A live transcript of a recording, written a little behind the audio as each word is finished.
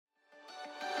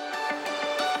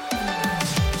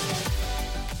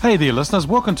Hey there, listeners.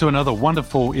 Welcome to another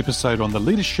wonderful episode on the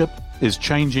Leadership is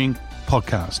Changing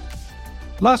podcast.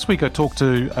 Last week, I talked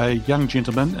to a young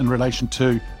gentleman in relation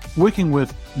to working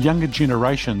with younger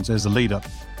generations as a leader.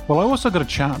 Well, I also got a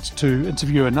chance to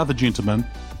interview another gentleman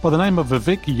by the name of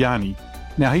Vivek Iyani.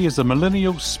 Now, he is a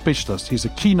millennial specialist. He's a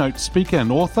keynote speaker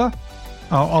and author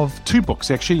of two books,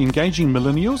 actually, Engaging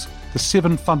Millennials, The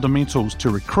 7 Fundamentals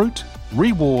to Recruit,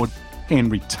 Reward,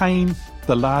 and Retain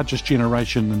the Largest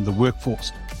Generation in the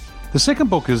Workforce. The second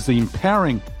book is The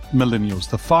Empowering Millennials,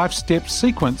 the 5-step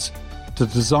sequence to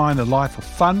design a life of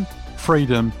fun,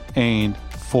 freedom, and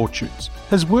fortunes.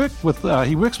 He works with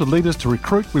leaders to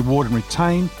recruit, reward, and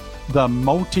retain the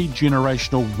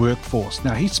multi-generational workforce.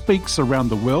 Now, he speaks around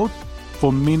the world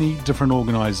for many different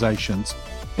organizations,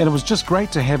 and it was just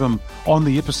great to have him on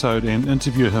the episode and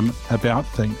interview him about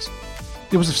things.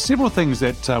 There was several things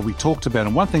that we talked about,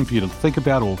 and one thing for you to think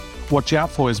about or watch out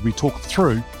for as we talk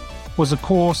through was, of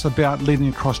course, about leading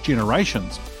across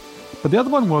generations. But the other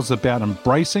one was about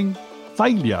embracing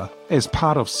failure as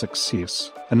part of success.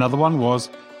 Another one was,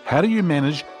 how do you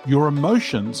manage your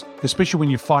emotions, especially when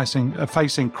you're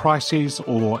facing crises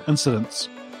or incidents?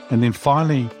 And then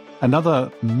finally,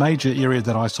 another major area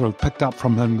that I sort of picked up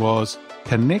from him was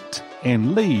connect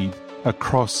and lead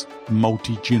across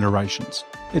multi-generations.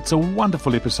 It's a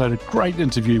wonderful episode, a great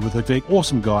interview with Vivek,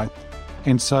 awesome guy.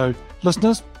 And so,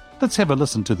 listeners, let's have a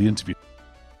listen to the interview.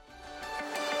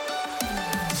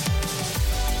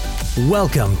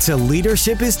 Welcome to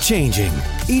Leadership is Changing.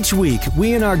 Each week,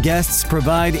 we and our guests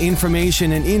provide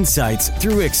information and insights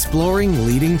through exploring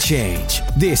leading change.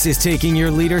 This is taking your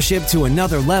leadership to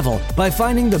another level by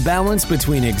finding the balance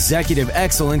between executive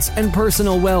excellence and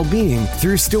personal well-being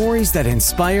through stories that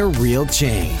inspire real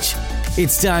change.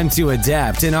 It's time to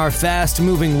adapt in our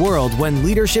fast-moving world when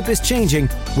leadership is changing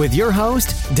with your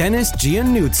host, Dennis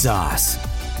Giannoutsas.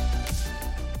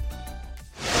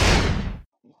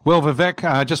 Well, Vivek,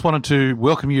 I just wanted to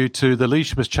welcome you to the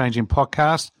Leadership is Changing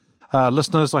podcast.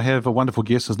 Listeners, I have a wonderful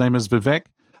guest. His name is Vivek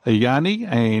Iyani,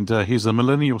 and he's a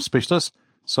millennial specialist.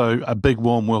 So a big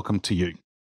warm welcome to you.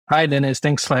 Hi, Dennis.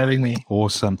 Thanks for having me.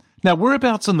 Awesome. Now,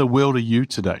 whereabouts in the world are you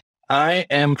today? I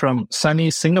am from sunny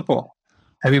Singapore.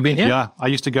 Have you been here? Yeah, I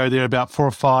used to go there about 4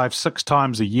 or 5, 6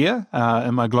 times a year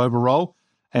in my global role,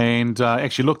 and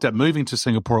actually looked at moving to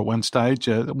Singapore at one stage.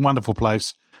 A wonderful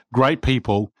place, great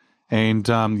people, and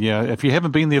if you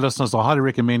haven't been there, listeners, I highly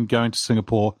recommend going to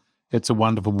Singapore. It's a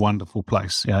wonderful, wonderful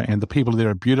place, and the people there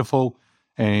are beautiful,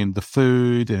 and the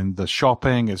food and the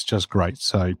shopping is just great.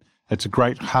 So it's a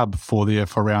great hub for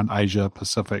around Asia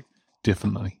Pacific,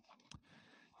 definitely.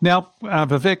 Now,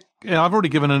 Vivek, I've already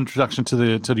given an introduction to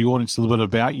the audience a little bit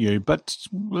about you, but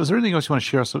is there anything else you want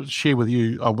to share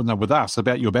with us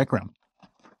about your background?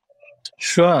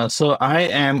 Sure. So I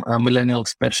am a millennial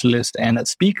specialist and a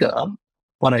speaker.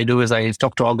 What I do is I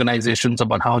talk to organizations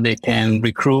about how they can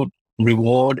recruit,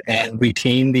 reward, and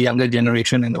retain the younger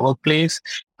generation in the workplace.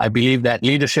 I believe that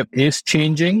leadership is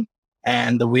changing,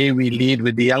 and the way we lead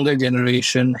with the younger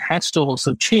generation has to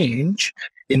also change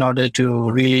in order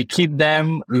to really keep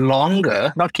them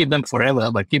longer, not keep them forever,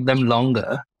 but keep them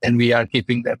longer than we are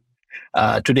keeping them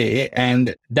today.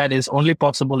 And that is only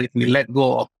possible if we let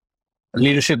go of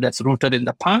leadership that's rooted in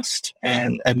the past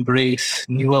and embrace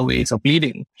newer ways of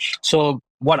leading. So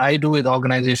what I do with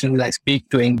organizations is I speak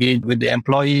to engage with the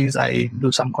employees. I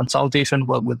do some consultation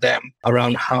work with them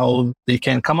around how they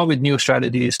can come up with new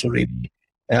strategies to really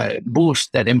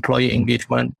boost that employee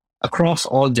engagement across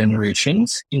all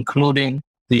generations, including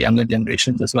the younger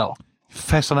generations as well.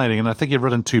 Fascinating. And I think you've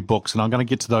written 2 books, and I'm going to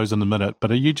get to those in a minute.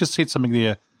 But you just said something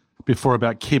there before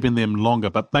about keeping them longer,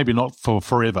 but maybe not for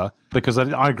forever, because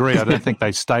I agree. I don't think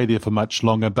they stay there for much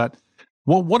longer. But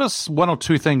what is 1 or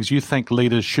 2 things you think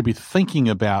leaders should be thinking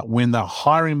about when they're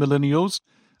hiring millennials,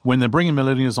 when they're bringing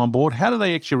millennials on board? How do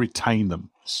they actually retain them?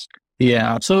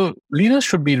 Yeah. So leaders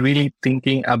should be really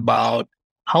thinking about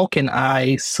how can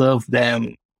I serve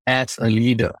them as a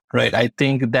leader, right? I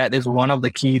think that is one of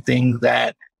the key things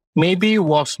that maybe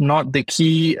was not the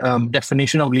key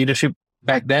definition of leadership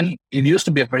back then. It used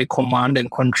to be a very command and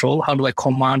control. How do I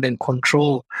command and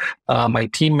control my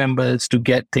team members to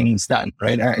get things done,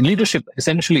 right? Leadership,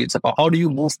 essentially, it's about how do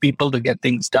you move people to get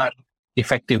things done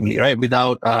effectively, right?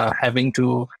 Without having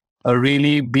to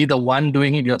really be the one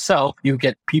doing it yourself. You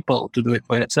get people to do it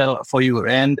for you.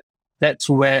 And that's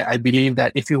where I believe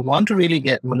that if you want to really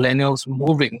get millennials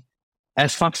moving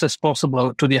as fast as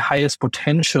possible to the highest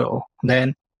potential,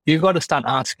 then you got to start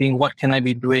asking, what can I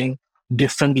be doing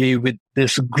differently with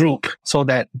this group so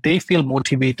that they feel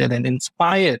motivated and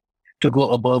inspired to go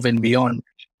above and beyond.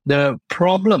 The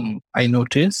problem I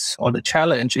notice, or the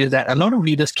challenge, is that a lot of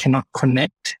leaders cannot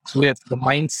connect with the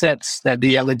mindsets that the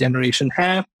younger generation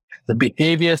have, the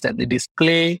behaviors that they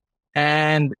display.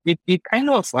 And it kind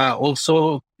of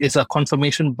also is a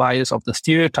confirmation bias of the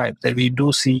stereotypes that we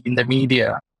do see in the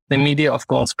media. The media, of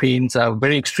course, paints a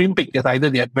very extreme picture. Either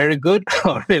they are very good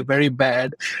or they're very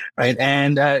bad, right?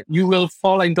 And you will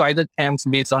fall into either camps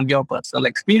based on your personal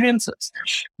experiences.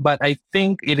 But I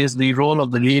think it is the role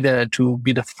of the leader to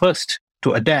be the first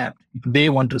to adapt if they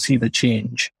want to see the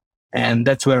change. And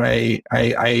that's where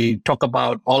I talk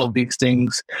about all of these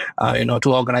things,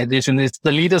 to organizations. It's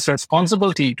the leader's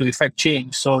responsibility to effect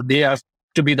change. So they have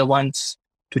to be the ones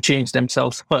to change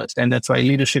themselves first. And that's why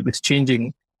leadership is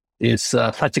changing is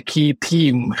such a key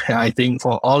theme, I think,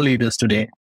 for all leaders today.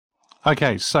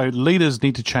 Okay, so leaders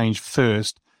need to change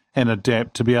first and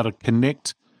adapt to be able to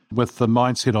connect with the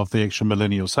mindset of the actual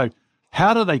millennial. So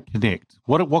how do they connect?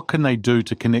 What can they do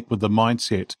to connect with the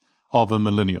mindset of a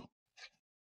millennial?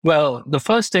 Well, the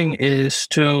first thing is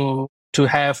to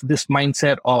have this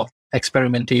mindset of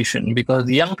experimentation, because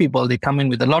the young people, they come in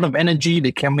with a lot of energy,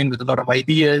 they come in with a lot of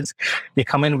ideas, they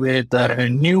come in with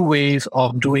new ways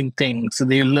of doing things. So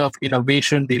they love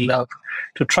innovation, they love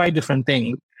to try different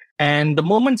things. And the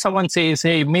moment someone says,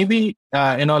 hey, maybe,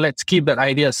 let's keep that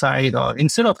idea aside, or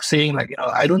instead of saying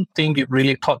I don't think you've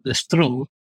really thought this through,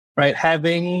 right?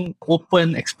 Having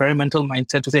open experimental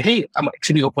mindset to say, hey, I'm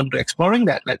actually open to exploring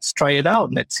that. Let's try it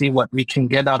out. Let's see what we can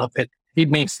get out of it. It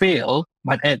may fail,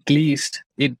 but at least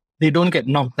they don't get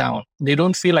knocked down. They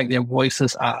don't feel like their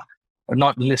voices are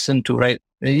not listened to, right?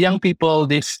 The young people,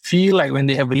 they feel like when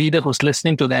they have a leader who's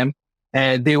listening to them,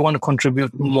 they want to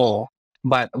contribute more.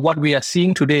 But what we are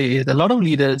seeing today is a lot of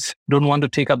leaders don't want to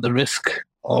take up the risk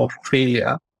of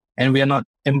failure. And we are not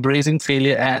embracing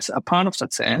failure as a part of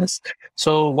success.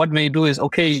 So what we do is,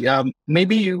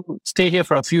 maybe you stay here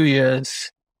for a few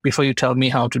years before you tell me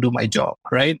how to do my job,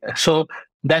 right? So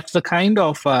that's the kind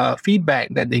of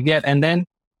feedback that they get. And then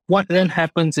what then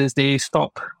happens is they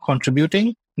stop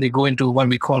contributing. They go into what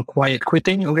we call quiet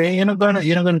quitting. Okay, you're not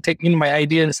gonna take in my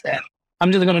ideas, and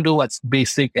I'm just gonna do what's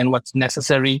basic and what's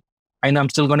necessary. I know I'm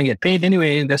still gonna get paid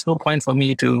anyway. There's no point for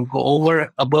me to go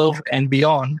over, above, and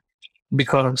beyond,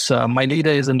 because my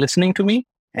leader isn't listening to me,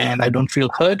 and I don't feel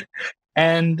heard,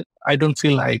 and I don't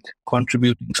feel like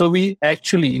contributing. So we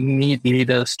actually need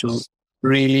leaders to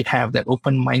really have that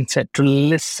open mindset to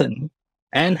listen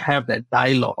and have that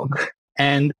dialogue.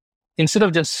 And instead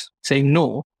of just saying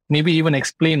no, maybe even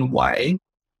explain why.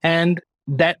 And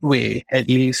that way, at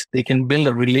least, they can build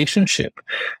a relationship.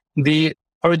 The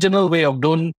original way of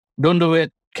don't do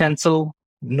it, cancel,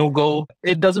 no go,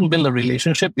 it doesn't build a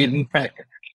relationship. It, in fact,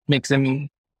 makes them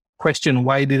question,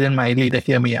 why didn't my leader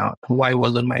hear me out? Why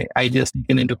wasn't my ideas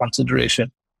taken into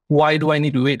consideration? Why do I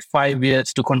need to wait 5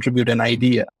 years to contribute an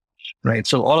idea? Right.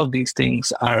 So all of these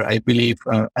things are, I believe,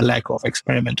 a lack of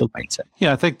experimental mindset.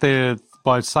 Yeah, I think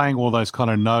by saying all those kind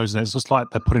of no's, it's just like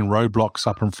they're putting roadblocks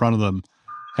up in front of them.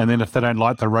 And then if they don't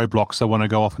like the roadblocks, they want to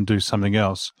go off and do something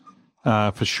else,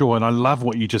 for sure. And I love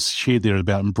what you just shared there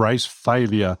about embrace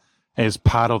failure as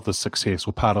part of the success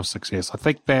or part of success. I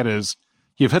think that is,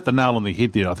 you've hit the nail on the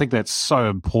head there. I think that's so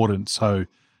important. So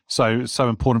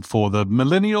important for the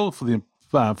millennial, for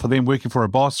them working for a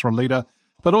boss or a leader,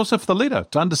 but also for the leader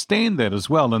to understand that as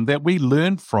well, and that we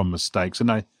learn from mistakes.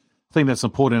 And I think that's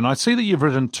important. And I see that you've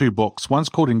written 2 books. One's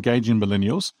called Engaging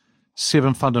Millennials,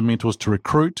 7 Fundamentals to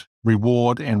Recruit,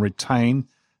 Reward, and Retain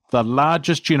the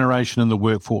Largest Generation in the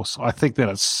Workforce. I think that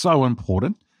is so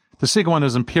important. The second one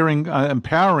is Empowering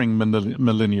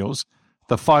Millennials,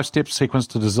 the 5-step sequence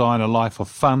to design a life of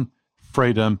fun,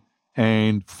 freedom,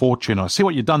 and fortune. I see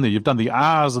what you've done there. You've done the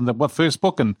R's in the first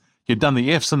book, and you've done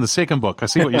the F's in the second book. I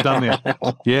see what you've done there.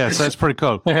 Yeah, so that's pretty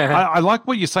cool. I like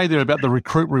what you say there about the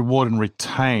recruit, reward, and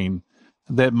retain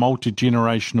that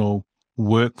multi-generational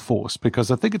workforce,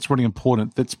 because I think it's really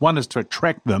important. That's one is to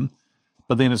attract them,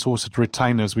 but then it's also to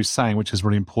retain them, as we're saying, which is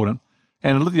really important.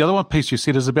 And the other one piece you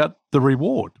said is about the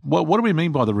reward. What do we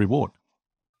mean by the reward?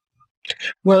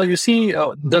 Well, you see,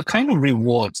 the kind of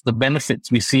rewards, the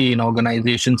benefits we see in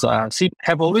organizations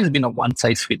have always been a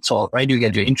one-size-fits-all, right? You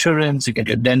get your insurance, you get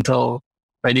your dental,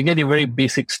 right? You get your very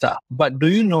basic stuff. But do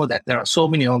you know that there are so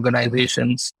many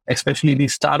organizations, especially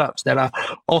these startups, that are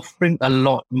offering a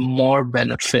lot more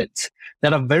benefits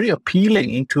that are very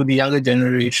appealing to the younger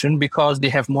generation because they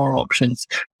have more options.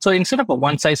 So instead of a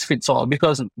one-size-fits-all,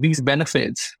 because these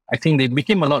benefits, I think they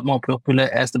became a lot more popular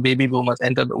as the baby boomers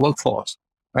entered the workforce.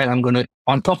 Right, I'm going to,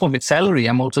 on top of its salary,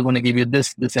 I'm also going to give you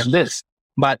this, this, and this.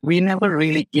 But we never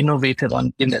really innovated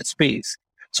in that space.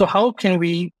 So how can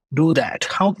we do that?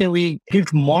 How can we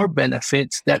give more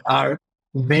benefits that are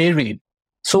varied.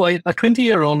 So a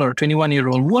 20-year-old or a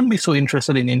 21-year-old won't be so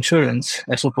interested in insurance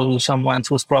as opposed to someone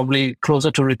who's probably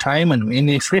closer to retirement in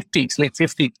his 50s, late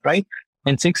 50s, right?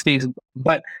 And 60s.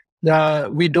 But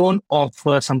we don't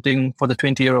offer something for the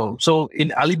 20-year-old. So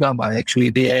in Alibaba, actually,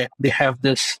 they have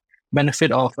this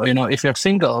benefit of, if you're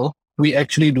single, we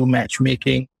actually do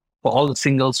matchmaking for all the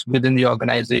singles within the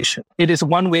organization. It is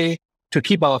one way to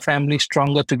keep our family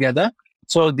stronger together.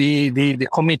 So the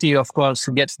committee, of course,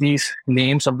 gets these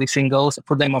names of the singles,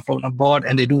 put them up on a board,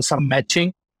 and they do some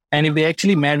matching. And if they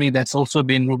actually marry, that's also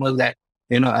been rumored that,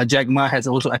 Jack Ma has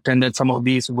also attended some of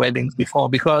these weddings before,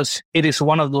 because it is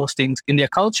one of those things in their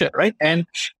culture, right? And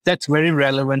that's very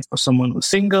relevant for someone who's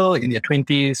single in their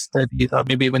 20s, 30s, or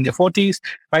maybe even their 40s,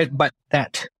 right? But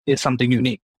that is something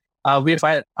unique. We've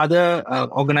had other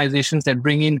organizations that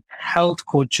bring in health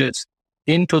coaches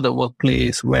into the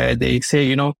workplace where they say,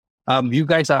 you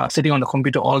guys are sitting on the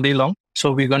computer all day long,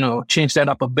 so we're going to change that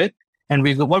up a bit. And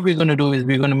what we're going to do is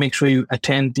we're going to make sure you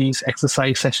attend these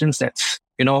exercise sessions. That's,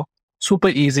 super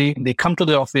easy. They come to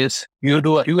the office, you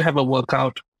have a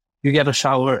workout, you get a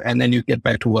shower, and then you get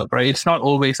back to work, right? It's not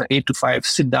always an 8 to 5,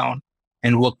 sit down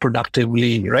and work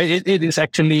productively, right? It is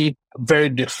actually very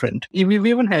different. We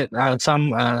even had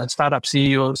some startup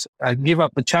CEOs give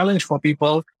up a challenge for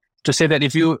people to say that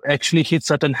if you actually hit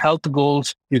certain health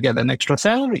goals, you get an extra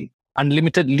salary,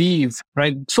 unlimited leave,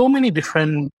 right? So many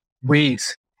different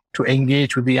ways to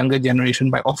engage with the younger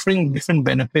generation by offering different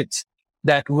benefits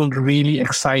that will really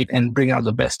excite and bring out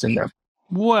the best in them.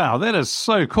 Wow, that is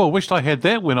so cool. Wished I had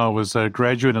that when I was a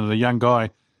graduate and a young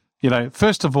guy.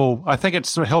 First of all, I think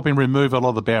it's helping remove a lot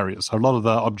of the barriers, a lot of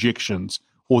the objections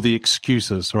or the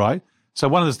excuses, right? So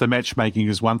one is the matchmaking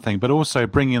is one thing, but also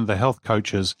bringing in the health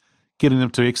coaches, getting them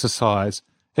to exercise.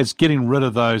 It's getting rid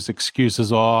of those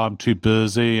excuses. Oh, I'm too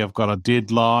busy. I've got a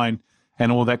deadline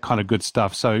and all that kind of good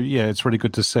stuff. So yeah, it's really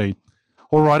good to see.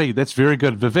 Alrighty, that's very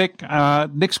good.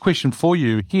 Vivek, next question for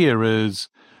you here is,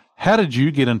 how did you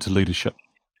get into leadership?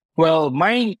 Well,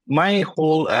 my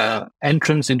whole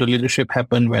entrance into leadership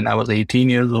happened when I was 18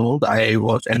 years old. I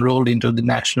was enrolled into the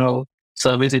national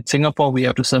service in Singapore. We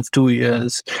have to serve 2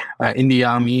 years in the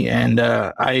army, and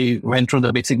I went through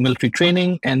the basic military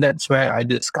training, and that's where I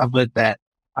discovered that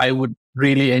I would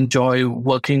really enjoy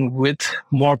working with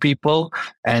more people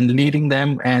and leading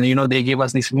them. And, they gave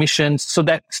us these missions. So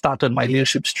that started my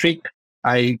leadership streak.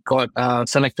 I got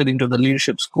selected into the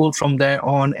leadership school from there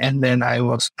on, and then I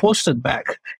was posted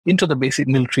back into the basic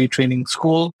military training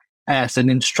school as an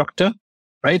instructor,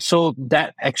 right? So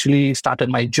that actually started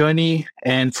my journey.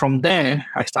 And from there,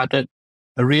 I started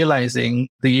realizing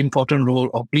the important role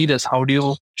of leaders. How do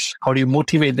you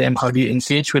motivate them? How do you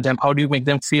engage with them? How do you make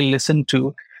them feel listened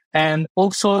to? And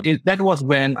also that was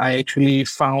when I actually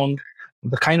found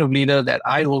the kind of leader that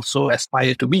I also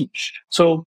aspire to be.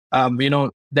 So,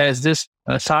 there's this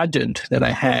sergeant that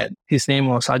I had. His name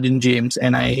was Sergeant James,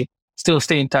 and I still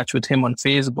stay in touch with him on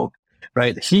Facebook,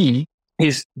 right? He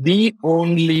is the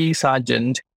only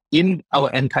sergeant in our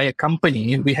entire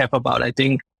company. We have about, I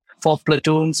think, 4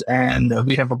 platoons, and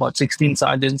we have about 16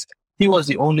 sergeants. He was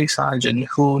the only sergeant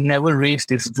who never raised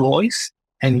his voice,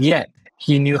 and yet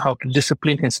he knew how to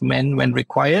discipline his men when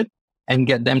required and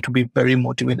get them to be very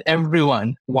motivated.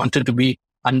 Everyone wanted to be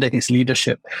under his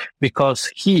leadership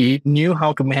because he knew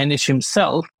how to manage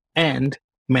himself and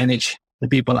manage the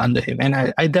people under him.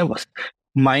 And I that was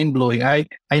mind-blowing.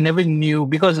 I never knew,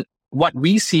 because what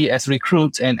we see as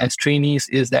recruits and as trainees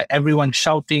is that everyone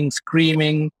shouting,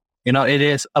 screaming, it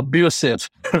is abusive,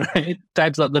 right?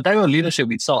 The type of leadership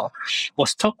we saw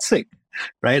was toxic,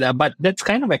 right? But that's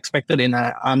kind of expected in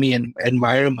an army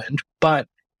environment. But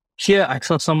here I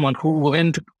saw someone who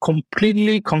went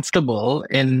completely comfortable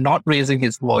in not raising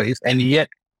his voice and yet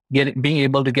being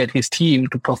able to get his team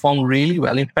to perform really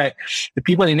well. In fact, the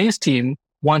people in his team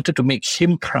wanted to make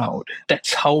him proud.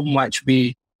 That's how much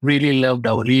we really loved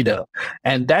our leader.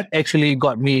 And that actually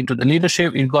got me into the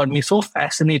leadership. It got me so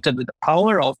fascinated with the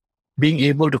power of being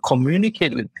able to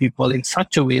communicate with people in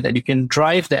such a way that you can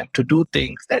drive them to do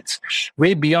things that's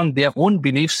way beyond their own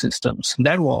belief systems.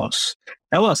 That was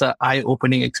an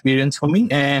eye-opening experience for me.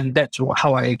 And that's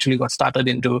how I actually got started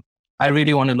into, I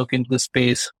really want to look into the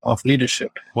space of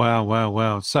leadership.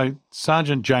 Wow. So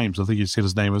Sergeant James, I think you said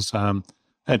his name was,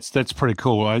 that's pretty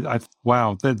cool.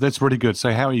 Wow, that's really good.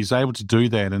 So how he's able to do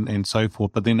that and so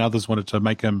forth, but then others wanted to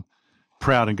make him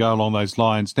proud and go along those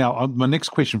lines. Now, my next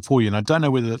question for you, and I don't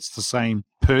know whether it's the same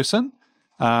person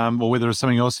or whether it's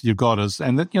something else that you've got, is,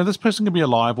 and that, this person can be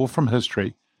alive or from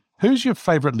history. Who's your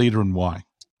favorite leader and why?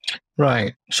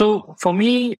 Right. So for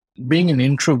me, being an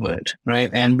introvert,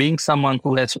 right, and being someone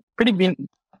who has been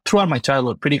throughout my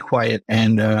childhood pretty quiet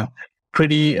and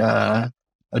pretty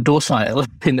docile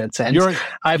in that sense.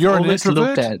 You're an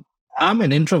introvert? I'm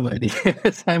an introvert.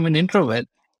 Yes, I'm an introvert.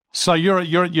 So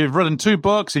you've written 2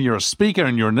 books and you're a speaker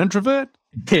and you're an introvert?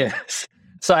 Yes.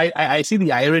 So I see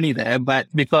the irony there, but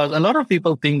because a lot of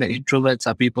people think that introverts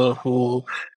are people who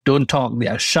don't talk, they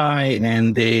are shy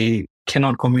and they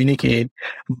cannot communicate.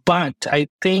 But I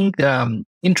think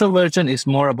introversion is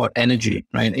more about energy,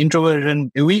 right?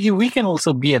 Introversion, we can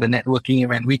also be at a networking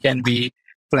event. We can be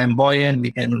flamboyant,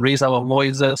 we can raise our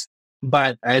voices,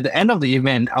 but at the end of the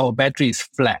event, our battery is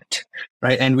flat,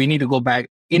 right? And we need to go back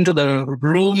into the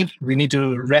room. We need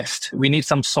to rest. We need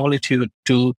some solitude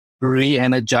to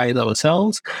re-energize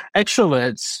ourselves.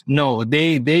 Extroverts, no,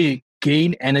 they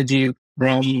gain energy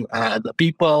from the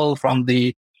people, from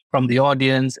the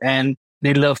audience, and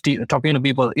they love talking to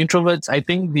people. Introverts, I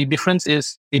think the difference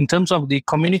is in terms of the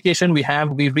communication we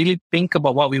have, we really think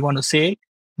about what we want to say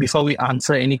before we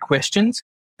answer any questions.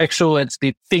 Extroverts,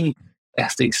 they think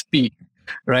as they speak,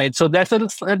 right? So there's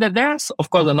of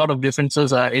course a lot of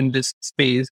differences in this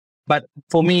space. But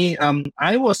for me,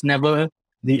 I was never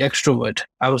the extrovert.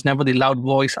 I was never the loud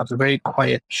voice. I was very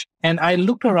quiet. And I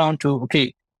looked around to,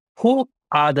 okay, who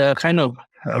are the kind of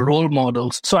role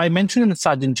models? So I mentioned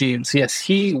Sergeant James. Yes,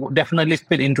 he definitely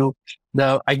fit into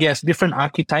different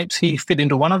archetypes. He fit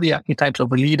into one of the archetypes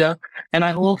of a leader. And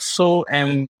I also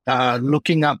am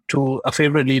looking up to a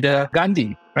favorite leader,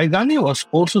 Gandhi. Right? Gandhi was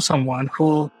also someone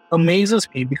who amazes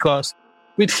me because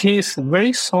with his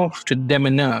very soft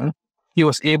demeanor, he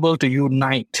was able to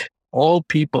unite all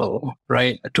people,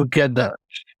 right, together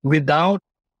without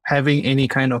having any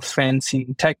kind of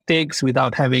fancy tactics,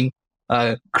 without having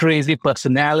a crazy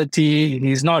personality.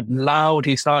 He's not loud.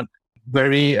 He's not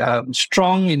very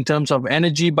strong in terms of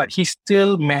energy, but he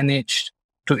still managed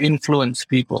to influence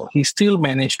people. He still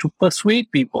managed to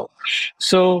persuade people.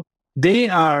 So they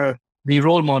are the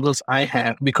role models I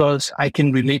have because I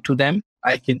can relate to them.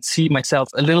 I can see myself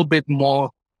a little bit more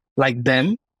like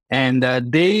them. And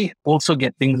they also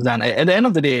get things done. At the end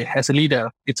of the day, as a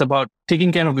leader, it's about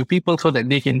taking care of your people so that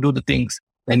they can do the things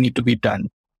that need to be done,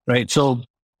 right? So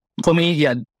for me,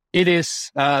 yeah, it is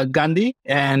Gandhi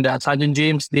and Sergeant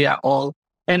James. They are all,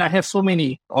 and I have so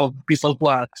many of people who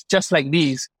are just like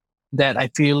these that I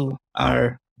feel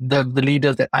are the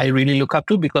leaders that I really look up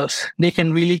to because they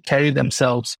can really carry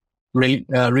themselves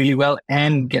really well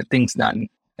and get things done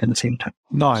at the same time.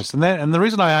 Nice. And the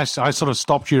reason I sort of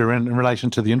stopped you in relation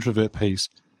to the introvert piece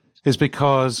is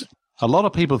because a lot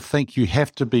of people think you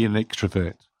have to be an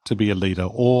extrovert to be a leader,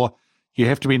 or you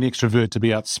have to be an extrovert to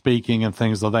be out speaking and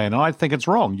things like that. And I think it's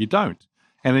wrong. You don't.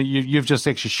 And you've just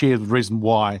actually shared the reason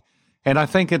why. And I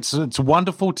think it's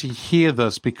wonderful to hear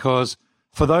this because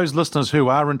for those listeners who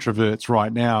are introverts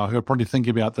right now, who are probably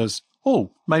thinking about this,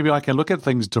 oh, maybe I can look at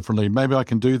things differently. Maybe I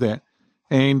can do that.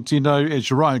 And, as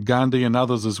you're right, Gandhi and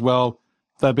others as well,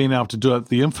 they've been able to do it.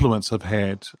 The influence they've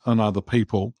had on other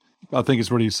people, I think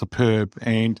is really superb.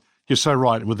 And you're so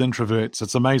right, with introverts,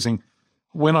 it's amazing.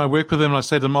 When I work with them and I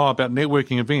say to them, about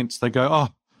networking events, they go,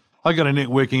 I go to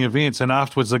networking events. And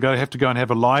afterwards I have to go and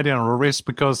have a lie down or a rest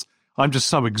because I'm just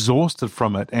so exhausted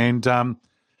from it. And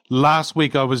last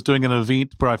week I was doing an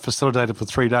event where I facilitated for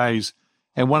 3 days.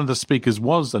 And one of the speakers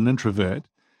was an introvert.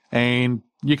 And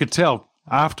you could tell,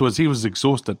 afterwards, he was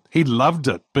exhausted. He loved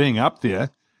it being up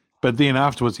there, but then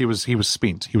afterwards, he was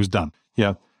spent. He was done.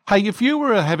 Yeah. Hey, if you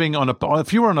were on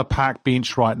a park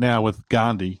bench right now with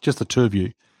Gandhi, just the two of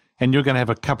you, and you're going to have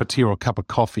a cup of tea or a cup of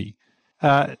coffee,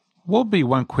 what would be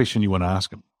one question you want to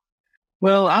ask him?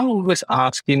 Well, I always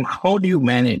ask him, how do you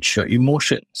manage your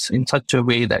emotions in such a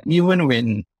way that even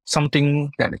when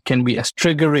something that can be as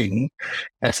triggering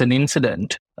as an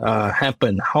incident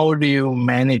happen, how do you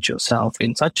manage yourself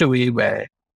in such a way where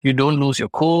you don't lose your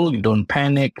cool, you don't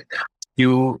panic,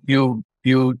 you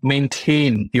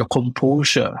maintain your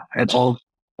composure at all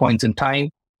points in time,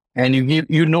 and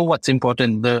you know what's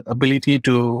important, the ability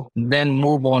to then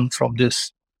move on from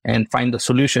this and find the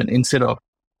solution instead of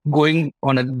going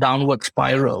on a downward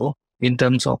spiral in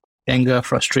terms of anger,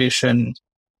 frustration,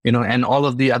 and all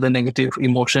of the other negative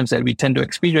emotions that we tend to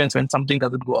experience when something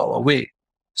doesn't go our way.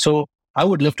 So I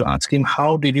would love to ask him,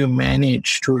 how did you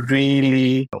manage to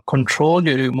really control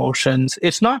your emotions?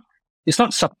 It's not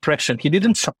suppression. He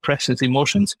didn't suppress his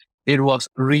emotions. It was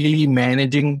really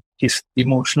managing his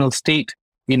emotional state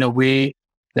in a way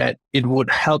that it would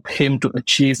help him to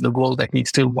achieve the goal that he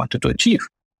still wanted to achieve,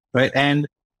 right? And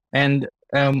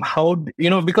how,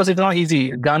 because it's not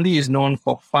easy. Gandhi is known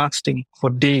for fasting for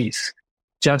days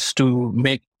just to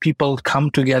make people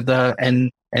come together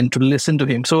and to listen to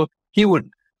him. So he would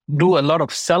do a lot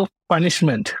of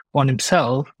self-punishment on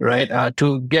himself, right,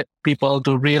 to get people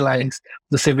to realize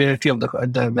the severity of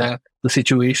the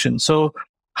situation. So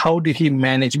how did he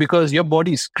manage? Because your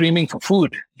body is screaming for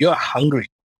food. You're hungry.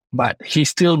 But he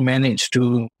still managed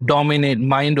to dominate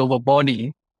mind over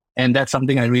body. And that's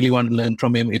something I really want to learn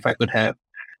from him if I could have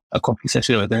a coffee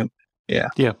session with him. Yeah.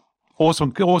 Yeah.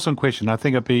 Awesome question. I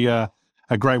think it'd be a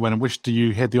great one. I wish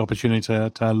you had the opportunity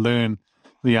to learn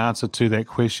the answer to that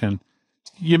question.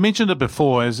 You mentioned it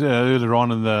before as earlier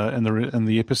on in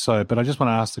the episode, but I just want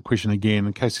to ask the question again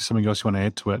in case there's something else you want to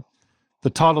add to it. The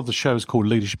title of the show is called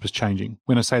Leadership is Changing.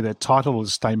 When I say that title or the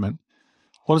statement,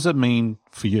 what does it mean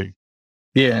for you?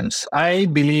 Yes, I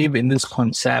believe in this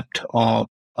concept of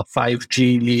a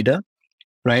 5G leader,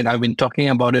 right? I've been talking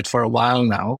about it for a while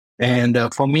now. And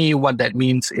for me, what that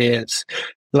means is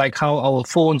like how our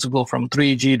phones go from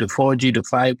 3G to 4G to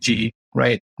 5G,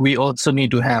 right? We also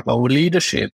need to have our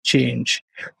leadership change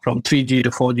from 3G to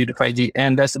 4G to 5G.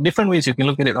 And there's different ways you can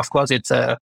look at it. Of course, it's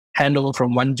a handover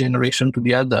from one generation to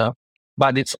the other,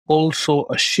 but it's also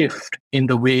a shift in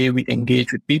the way we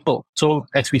engage with people. So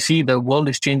as we see, the world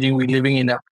is changing. We're living in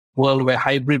a world where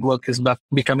hybrid work is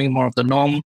becoming more of the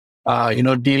norm.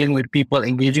 Dealing with people,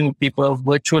 engaging with people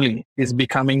virtually is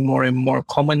becoming more and more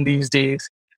common these days,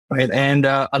 right? And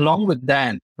along with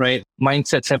that, right,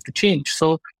 mindsets have to change.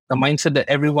 So the mindset that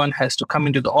everyone has to come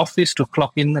into the office to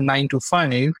clock in the 9 to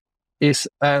 5 is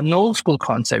an old school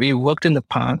concept. It worked in the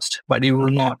past, but it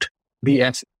will not be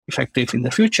as effective in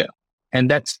the future. And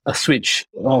that's a switch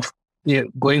of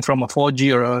going from a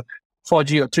 4G or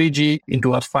 3G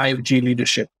into a 5G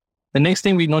leadership. The next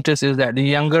thing we notice is that the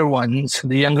younger ones,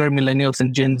 the younger millennials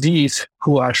and Gen Zs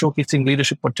who are showcasing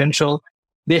leadership potential,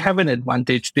 they have an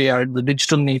advantage. They are the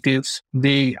digital natives.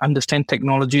 They understand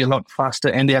technology a lot faster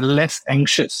and they are less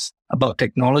anxious about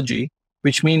technology,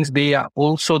 which means they are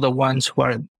also the ones who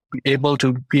are able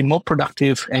to be more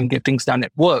productive and get things done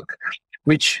at work,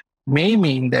 which may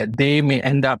mean that they may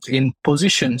end up in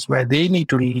positions where they need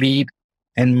to lead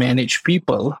and manage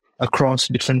people across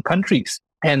different countries.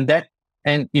 And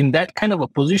in that kind of a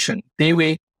position, they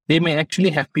may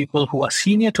actually have people who are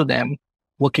senior to them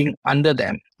working under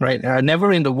them, right?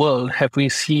 Never in the world have we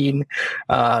seen,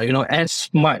 as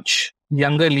much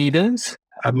younger leaders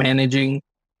are managing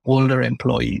older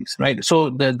employees, right?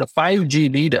 So the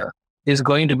 5G leader is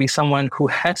going to be someone who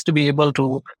has to be able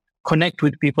to connect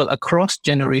with people across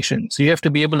generations. So you have to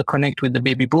be able to connect with the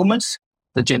baby boomers,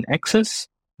 the Gen Xs,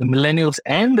 the millennials,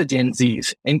 and the Gen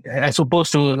Zs. And as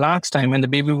opposed to last time when the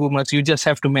baby boomers, you just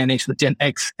have to manage the Gen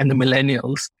X and the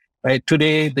millennials, right?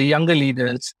 Today, the younger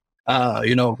leaders,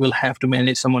 will have to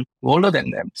manage someone older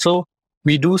than them. So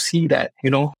we do see that,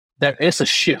 there is a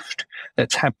shift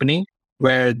that's happening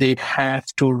where they have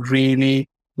to really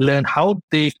learn how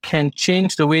they can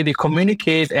change the way they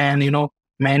communicate and,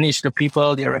 manage the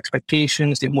people, their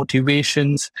expectations, their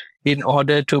motivations in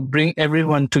order to bring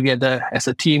everyone together as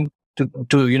a team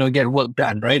to get work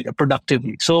done, right,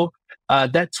 productively. So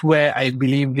that's where I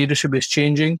believe leadership is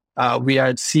changing. We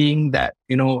are seeing that,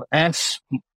 as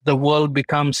the world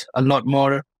becomes a lot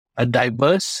more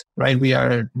diverse, right, we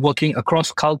are working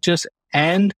across cultures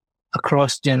and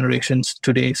across generations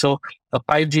today. So a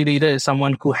 5G leader is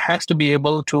someone who has to be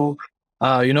able to,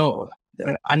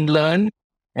 unlearn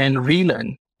and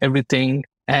relearn everything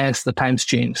as the times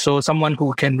change. So someone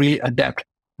who can really adapt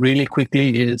really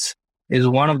quickly is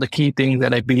one of the key things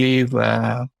that I believe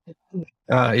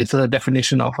it's a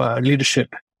definition of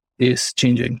leadership is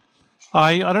changing.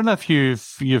 I don't know if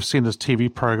you've seen this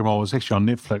TV program. I was actually on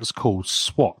Netflix called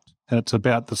SWAT, and it's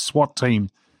about the SWAT team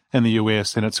in the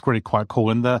US, and it's really quite cool.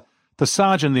 And the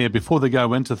sergeant there, before they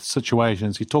go into the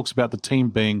situations, he talks about the team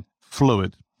being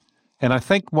fluid. And I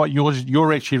think what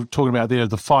you're actually talking about there,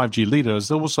 the 5G leader, is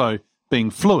also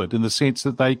being fluid in the sense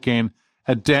that they can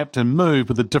adapt and move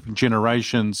with the different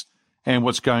generations and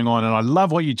what's going on. And I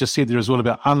love what you just said there as well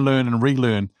about unlearn and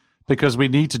relearn, because we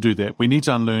need to do that. We need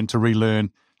to unlearn to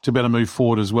relearn to be able to move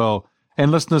forward as well.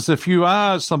 And listeners, if you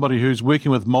are somebody who's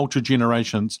working with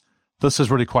multi-generations, this is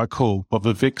really quite cool. What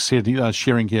Vivek said,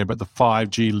 sharing here about the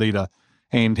 5G leader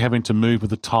and having to move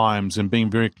with the times and being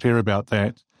very clear about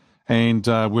that and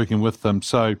working with them.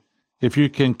 So if you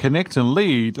can connect and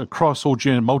lead across all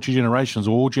multi-generations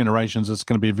or all generations, it's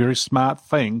going to be a very smart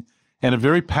thing and a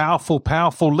very powerful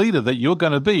leader that you're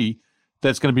going to be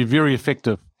that's going to be very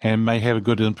effective and may have a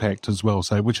good impact as well,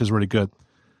 so which is really good.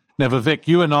 Now, Vivek,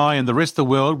 you and I and the rest of the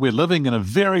world, we're living in a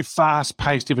very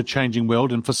fast-paced, ever-changing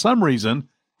world, and for some reason,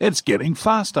 it's getting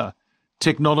faster.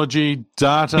 Technology,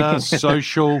 data,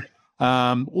 social,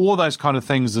 all those kind of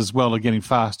things as well are getting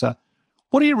faster.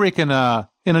 What do you reckon,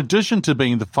 in addition to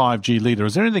being the 5G leader,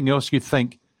 is there anything else you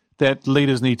think that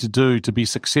leaders need to do to be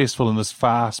successful in this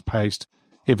fast-paced,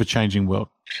 ever-changing world?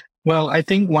 Well, I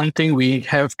think one thing we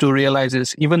have to realize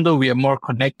is even though we are more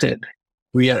connected,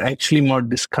 we are actually more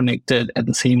disconnected at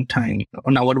the same time.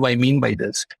 Now, what do I mean by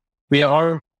this? We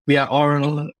are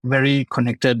all very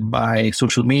connected by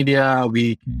social media.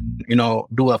 We,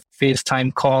 do a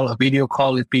FaceTime call, a video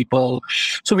call with people.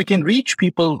 So we can reach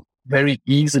people very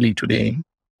easily today.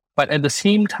 But at the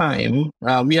same time,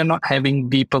 we are not having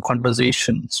deeper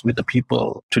conversations with the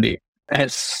people today.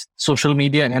 As social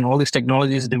media and all these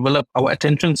technologies develop, our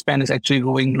attention span is actually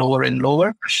going lower and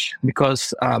lower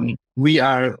because we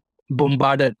are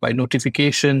bombarded by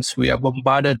notifications. We are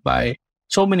bombarded by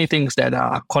so many things that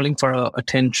are calling for our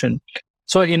attention.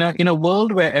 So in a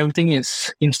world where everything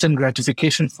is instant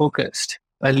gratification focused,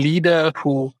 a leader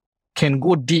who can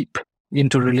go deep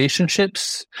into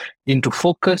relationships, into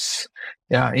focus,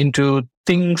 into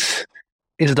things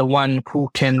is the one who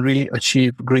can really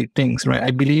achieve great things, right?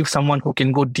 I believe someone who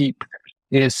can go deep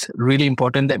is really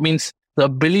important. That means the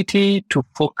ability to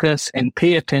focus and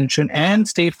pay attention and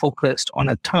stay focused on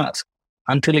a task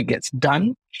until it gets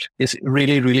done is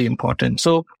really, really important.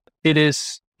 So it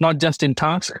is not just in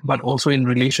tasks, but also in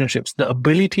relationships. The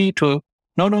ability to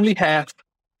not only have,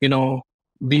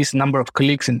 these number of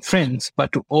colleagues and friends,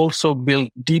 but to also build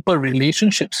deeper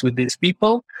relationships with these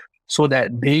people so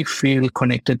that they feel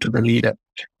connected to the leader,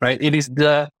 right? It is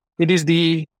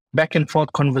the back and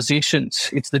forth conversations.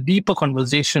 It's the deeper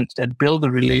conversations that build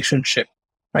the relationship,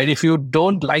 right? If you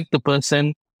don't like the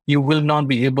person, you will not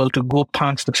be able to go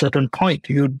past a certain point.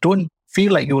 You don't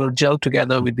feel like you will gel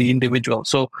together with the individual.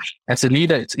 So as a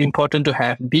leader, it's important to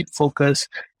have deep focus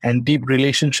and deep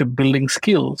relationship building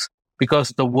skills because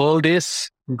the world is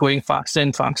going faster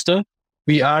and faster.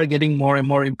 We are getting more and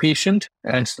more impatient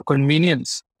as the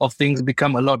convenience of things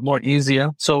become a lot more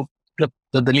easier. So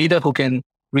the leader who can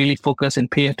really focus and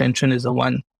pay attention is the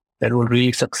one that will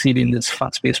really succeed in this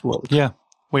fast-paced world. Yeah,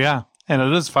 we are. And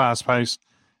it is fast-paced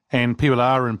and people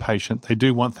are impatient. They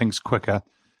do want things quicker.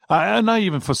 I know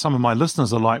even for some of my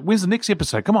listeners are like, when's the next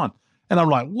episode? Come on. And I'm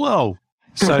like, whoa.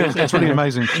 So it's really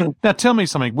amazing. Now, tell me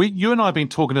something. You and I have been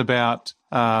talking about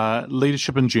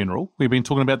leadership in general. We've been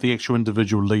talking about the actual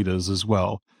individual leaders as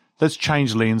well. Let's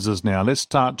change lenses now. Let's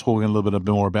start talking a little bit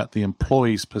more about the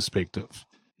employee's perspective.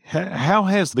 How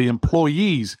has the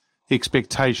employees'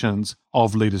 expectations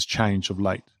of leaders changed of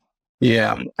late?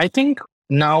 Yeah, I think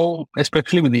now,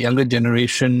 especially with the younger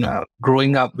generation,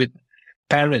 growing up with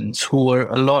parents who were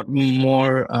a lot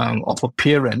more of a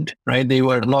parent, right? They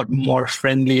were a lot more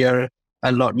friendlier,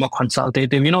 a lot more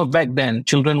consultative. Back then,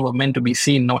 children were meant to be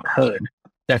seen, not heard.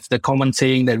 That's the common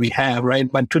saying that we have, right?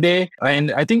 But today,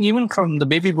 and I think even from the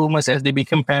baby boomers, as they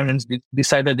become parents, they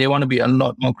decided they want to be a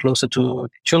lot more closer to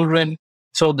children.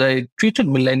 So they treated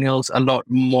millennials a lot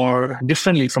more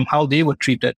differently from how they were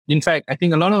treated. In fact, I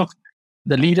think a lot of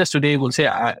the leaders today will say,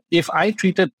 if I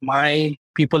treated my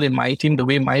people in my team the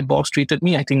way my boss treated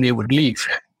me, I think they would leave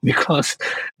because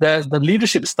the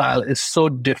leadership style is so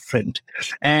different.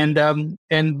 And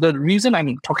the reason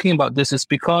I'm talking about this is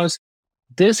because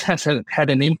this has had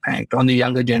an impact on the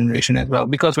younger generation as well.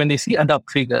 Because when they see adult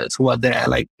figures who are there,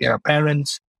 like their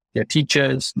parents, their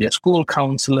teachers, their school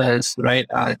counselors, right,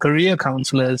 career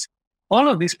counselors, all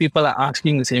of these people are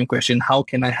asking the same question: how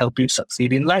can I help you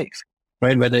succeed in life?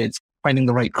 Right? Whether it's finding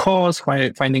the right cause,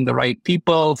 finding the right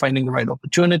people, finding the right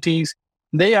opportunities,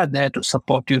 they are there to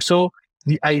support you. So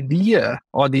the idea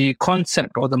or the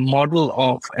concept or the model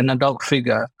of an adult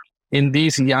figure in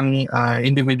these young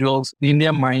individuals, in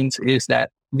their minds, is that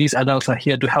these adults are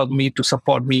here to help me, to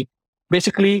support me.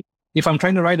 Basically, if I'm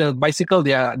trying to ride a bicycle,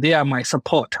 they are my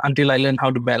support until I learn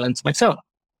how to balance myself.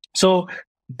 So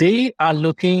they are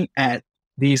looking at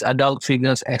these adult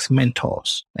figures as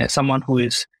mentors, as someone who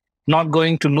is not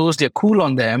going to lose their cool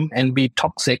on them and be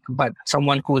toxic, but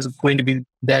someone who is going to be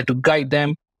there to guide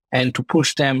them and to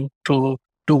push them to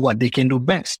do what they can do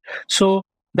best. So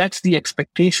that's the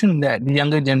expectation that the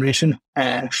younger generation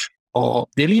has of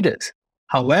their leaders.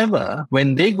 However,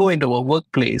 when they go into a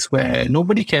workplace where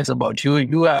nobody cares about you,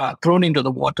 you are thrown into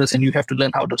the waters and you have to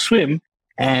learn how to swim.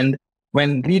 And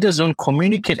when leaders don't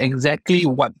communicate exactly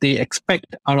what they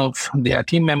expect out of their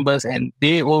team members, and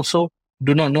they also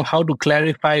do not know how to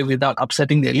clarify without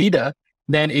upsetting their leader,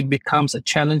 then it becomes a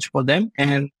challenge for them.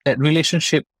 And that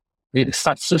relationship, it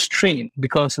starts to strain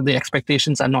because the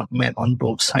expectations are not met on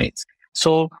both sides.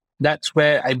 So that's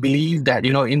where I believe that,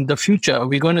 in the future,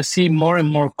 we're going to see more and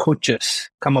more coaches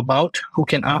come about who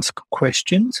can ask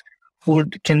questions, who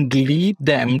can lead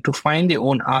them to find their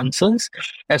own answers,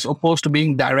 as opposed to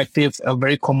being directive, a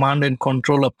very command and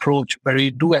control approach, very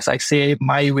do as I say,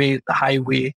 my way, the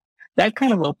highway. that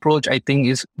kind of approach, I think,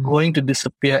 is going to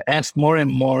disappear as more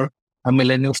and more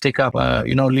millennials take up,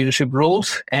 leadership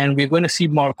roles. And we're going to see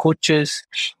more coaches,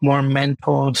 more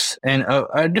mentors, and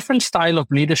a different style of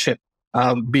leadership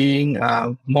being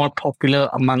more popular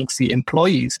amongst the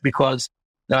employees, because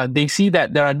they see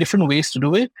that there are different ways to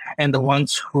do it. And the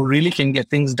ones who really can get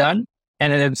things done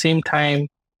and at the same time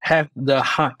have the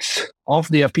hearts of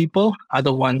their people are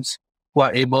the ones who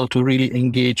are able to really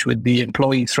engage with the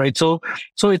employees, right? So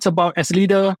it's about, as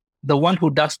leader, the one who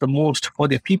does the most for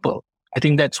their people. I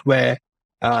think that's where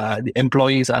the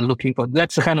employees are looking for.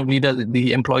 That's the kind of leader that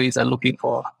the employees are looking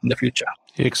for in the future.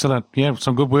 Excellent. Yeah,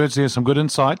 some good words there, some good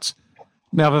insights.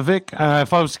 Now, Vivek,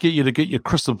 if I was to get you to get your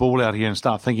crystal ball out here and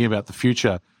start thinking about the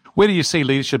future, where do you see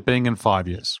leadership being in 5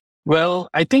 years? Well,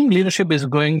 I think leadership is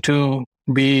going to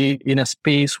be in a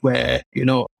space where,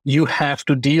 you have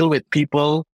to deal with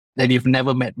people that you've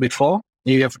never met before,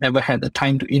 you have never had the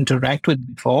time to interact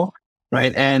with before,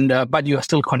 right? And but you are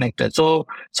still connected. So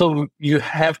you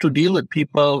have to deal with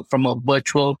people from a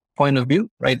virtual point of view,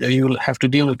 right? You'll have to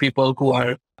deal with people who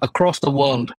are across the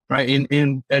world, right?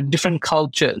 In different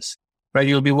cultures, right?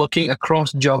 You'll be working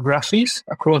across geographies,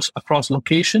 across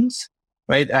locations,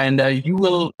 right? And you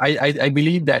will. I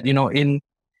believe that in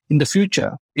the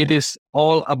future, it is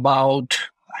all about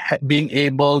being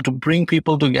able to bring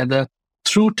people together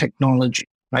through technology,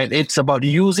 right? It's about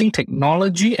using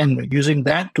technology and using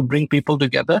that to bring people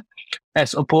together,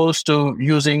 as opposed to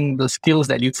using the skills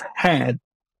that you've had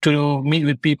to meet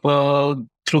with people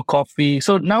through coffee.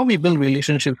 So now we build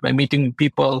relationships by meeting with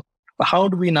people. But how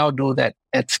do we now do that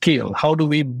at scale? How do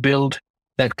we build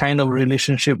that kind of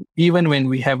relationship even when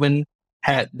we haven't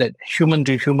had that human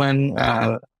to human,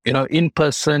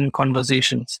 in-person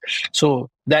conversations? So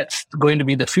that's going to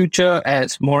be the future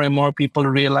as more and more people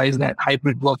realize that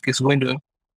hybrid work is going to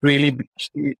be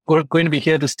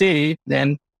here to stay.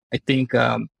 Then I think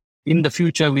in the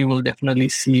future, we will definitely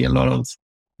see a lot of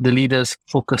the leaders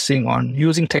focusing on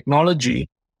using technology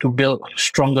to build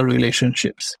stronger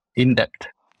relationships in depth.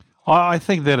 I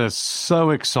think that is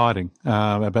so exciting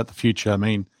about the future. I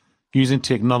mean, using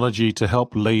technology to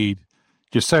help lead.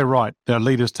 You're so right. There are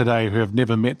leaders today who have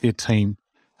never met their team,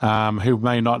 who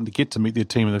may not get to meet their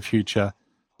team in the future,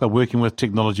 but working with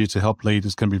technology to help lead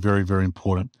is going to be very, very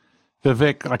important.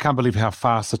 Vivek, I can't believe how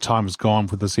fast the time has gone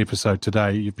for this episode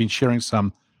today. You've been sharing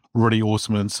some really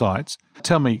awesome insights.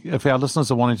 Tell me, if our listeners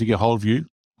are wanting to get hold of you,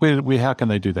 how can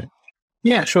they do that?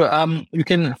 Yeah, sure. You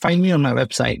can find me on my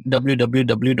website,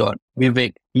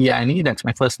 www.vivekiyani, that's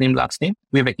my first name, last name,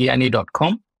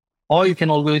 vivekiyani.com. Or you can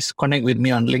always connect with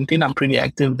me on LinkedIn. I'm pretty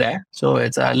active there. So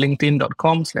it's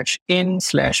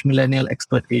linkedin.com/in/Millennial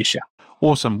Expert Asia.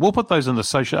 Awesome. We'll put those in the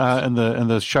social in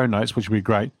the show notes, which would be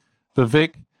great.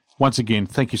 Vivek, once again,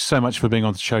 thank you so much for being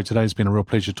on the show today. It's been a real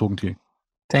pleasure talking to you.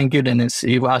 Thank you, Dennis.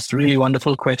 You've asked really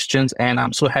wonderful questions, and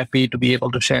I'm so happy to be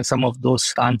able to share some of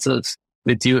those answers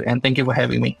with you. And thank you for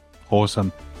having me.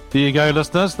 Awesome. There you go,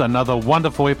 listeners. Another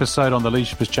wonderful episode on the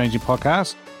Leadership is Changing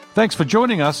podcast. Thanks for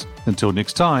joining us. Until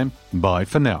next time, bye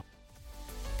for now.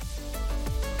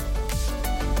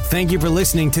 Thank you for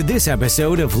listening to this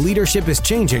episode of Leadership is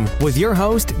Changing with your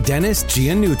host, Dennis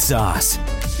Giannoutsas.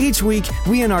 Each week,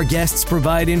 we and our guests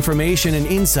provide information and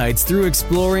insights through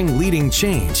exploring leading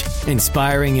change,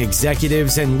 inspiring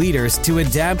executives and leaders to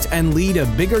adapt and lead a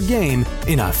bigger game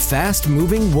in a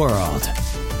fast-moving world.